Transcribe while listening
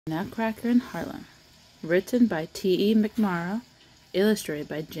Nutcracker in Harlem. Written by T.E. McMorrow. Illustrated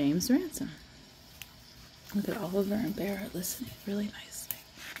by James Ransome. Look at Oliver and Barrett listening really nicely.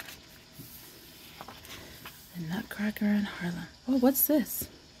 The Nutcracker in Harlem. Oh, what's this?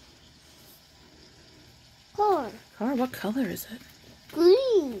 Car. Car? What color is it?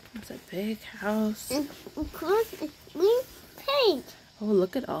 Green. It's a big house. And of course it's green paint. Oh,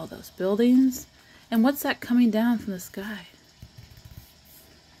 look at all those buildings. And what's that coming down from the sky?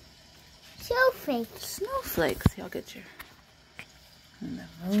 Snowflakes. Snowflakes. See, I'll get you. And the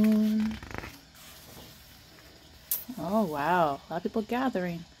moon. Oh, wow. A lot of people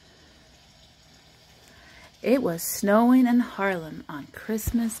gathering. It was snowing in Harlem on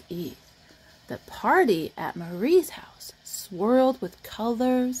Christmas Eve. The party at Marie's house swirled with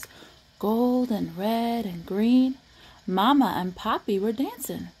colors, gold and red and green. Mama and Poppy were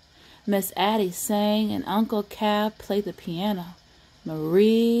dancing. Miss Addie sang and Uncle Cab played the piano.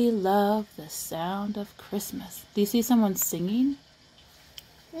 Marie loved the sound of Christmas. Do you see someone singing?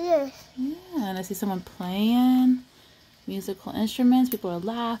 Yes. Yeah, and I see someone playing musical instruments. People are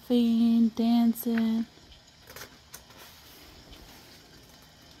laughing, dancing.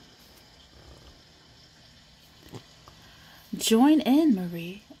 Join in,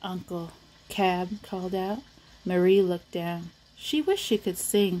 Marie, Uncle Cab called out. Marie looked down. She wished she could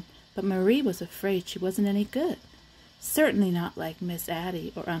sing, but Marie was afraid she wasn't any good. Certainly not like Miss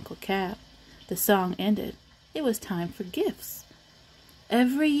Addie or Uncle Cab. The song ended. It was time for gifts.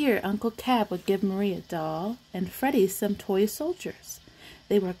 Every year, Uncle Cab would give Marie a doll and Freddie some toy soldiers.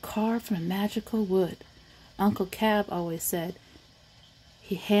 They were carved from magical wood. Uncle Cab always said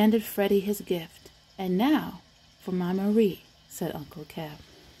he handed Freddie his gift. And now for my Marie, said Uncle Cab.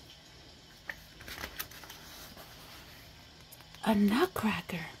 A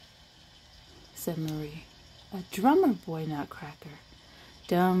nutcracker, said Marie. A drummer boy nutcracker.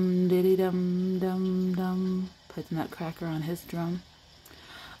 Dum diddy dum dum dum, put the nutcracker on his drum.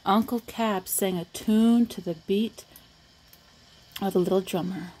 Uncle Cab sang a tune to the beat of the little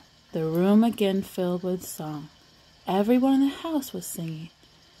drummer. The room again filled with song. Everyone in the house was singing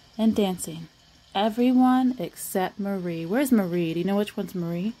and dancing. Everyone except Marie. Where's Marie? Do you know which one's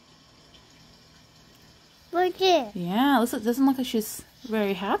Marie? Right there. Yeah, it doesn't look like she's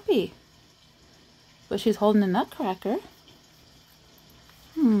very happy. But she's holding a nutcracker.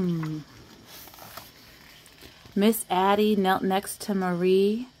 Miss Addie knelt next to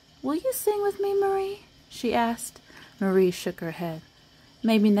Marie. Will you sing with me, Marie? She asked. Marie shook her head.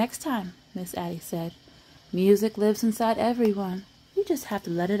 Maybe next time, Miss Addie said. Music lives inside everyone. You just have to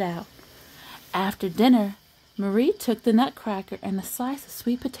let it out. After dinner, Marie took the nutcracker and a slice of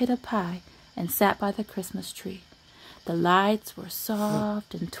sweet potato pie and sat by the Christmas tree. The lights were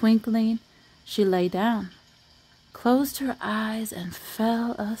soft and twinkling. She lay down, closed her eyes, and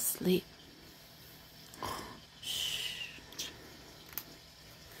fell asleep. Shh.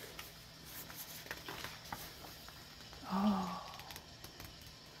 Oh.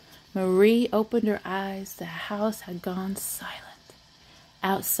 Marie opened her eyes. The house had gone silent.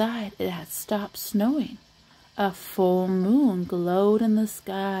 Outside, it had stopped snowing. A full moon glowed in the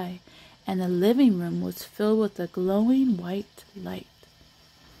sky, and the living room was filled with a glowing white light.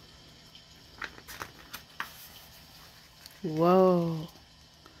 Whoa!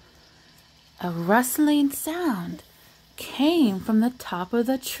 A rustling sound came from the top of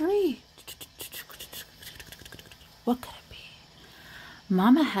the tree. What could it be?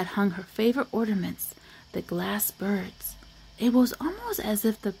 Mama had hung her favorite ornaments, the glass birds. It was almost as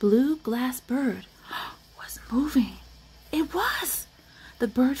if the blue glass bird was moving. It was! The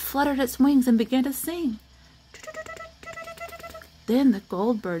bird fluttered its wings and began to sing. Then the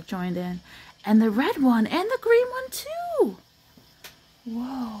gold bird joined in, and the red one, and the green one too.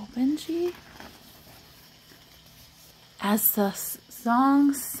 Whoa, Benji. As the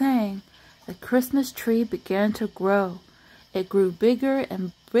song sang, the Christmas tree began to grow. It grew bigger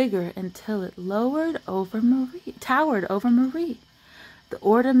and bigger until it towered over Marie. The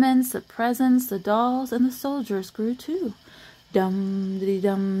ornaments, the presents, the dolls, and the soldiers grew too. Dum diddy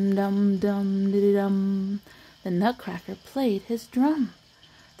dum dum dum diddy dum. The nutcracker played his drum.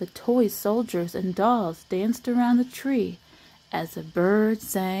 The toy soldiers and dolls danced around the tree as the birds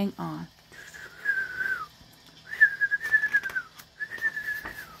sang on.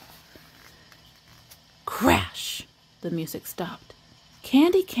 Crash! The music stopped.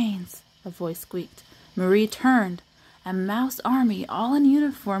 Candy canes! A voice squeaked. Marie turned. A mouse army, all in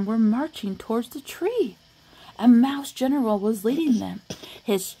uniform, were marching towards the tree. A mouse general was leading them,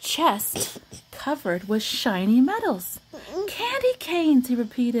 his chest covered with shiny medals. Candy canes, he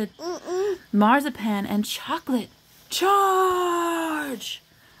repeated. Marzipan and chocolate. Charge!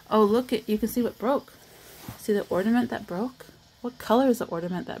 Oh, look, you can see what broke. See the ornament that broke? What color is the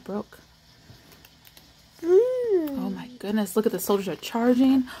ornament that broke? Oh my goodness, look at the soldiers are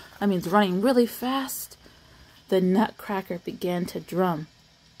charging. That means running really fast. The Nutcracker began to drum.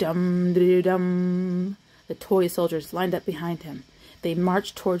 Dum-dee-dum. The toy soldiers lined up behind him. They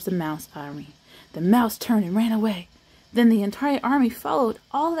marched towards the mouse army. The mouse turned and ran away. Then the entire army followed,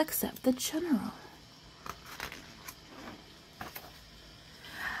 all except the general.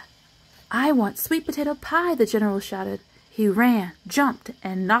 I want sweet potato pie, the general shouted. He ran, jumped,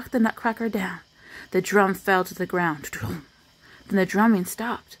 and knocked the Nutcracker down. The drum fell to the ground. Then the drumming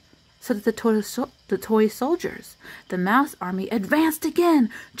stopped. So did the toy soldiers. The mouse army advanced again.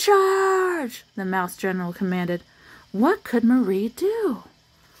 Charge! The mouse general commanded. What could Marie do?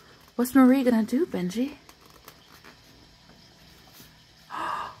 What's Marie gonna do, Benji?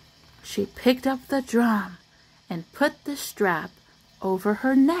 She picked up the drum and put the strap over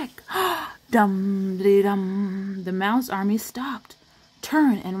her neck. Dum-dee-dum. The mouse army stopped,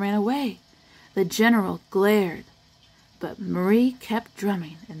 turned, and ran away. The general glared, but Marie kept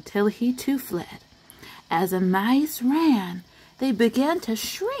drumming until he too fled. As the mice ran, they began to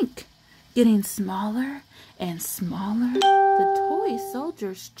shrink, getting smaller and smaller. The toy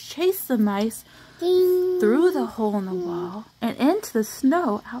soldiers chased the mice through the hole in the wall and into the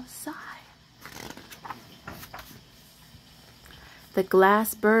snow outside. The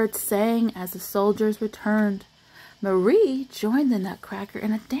glass birds sang as the soldiers returned. Marie joined the Nutcracker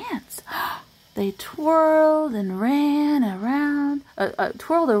in a dance. They twirled and ran around,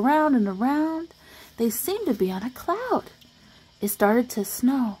 twirled around and around. They seemed to be on a cloud. It started to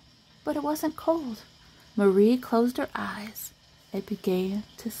snow, but it wasn't cold. Marie closed her eyes and began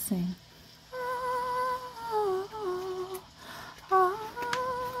to sing.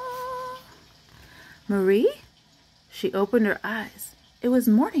 Marie? She opened her eyes. It was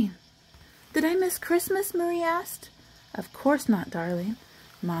morning. Did I miss Christmas? Marie asked. Of course not, darling,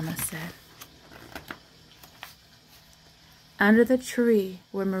 Mama said. Under the tree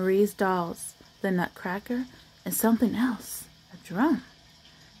were Marie's dolls, the Nutcracker, and something else, a drum.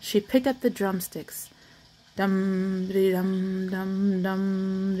 She picked up the drumsticks. Dum-dee-dum,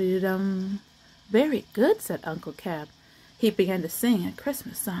 dum-dum-dee-dum. Very good, said Uncle Cab. He began to sing a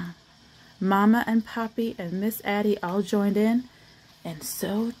Christmas song. Mama and Poppy and Miss Addie all joined in, and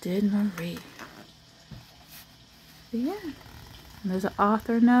so did Marie. The end. And there's an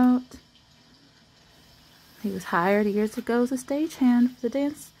author note. He was hired years ago as a stagehand for the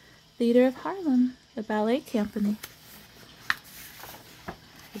Dance Theater of Harlem, the ballet company.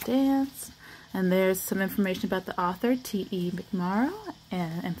 The dance. And there's some information about the author, T.E. McMorrow,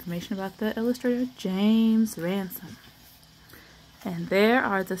 and information about the illustrator, James Ransome. And there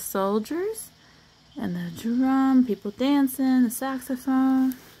are the soldiers, and the drum, people dancing, the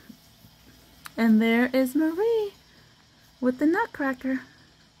saxophone. And there is Marie with the Nutcracker.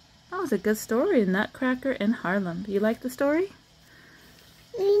 That was a good story, Nutcracker in Harlem. You like the story?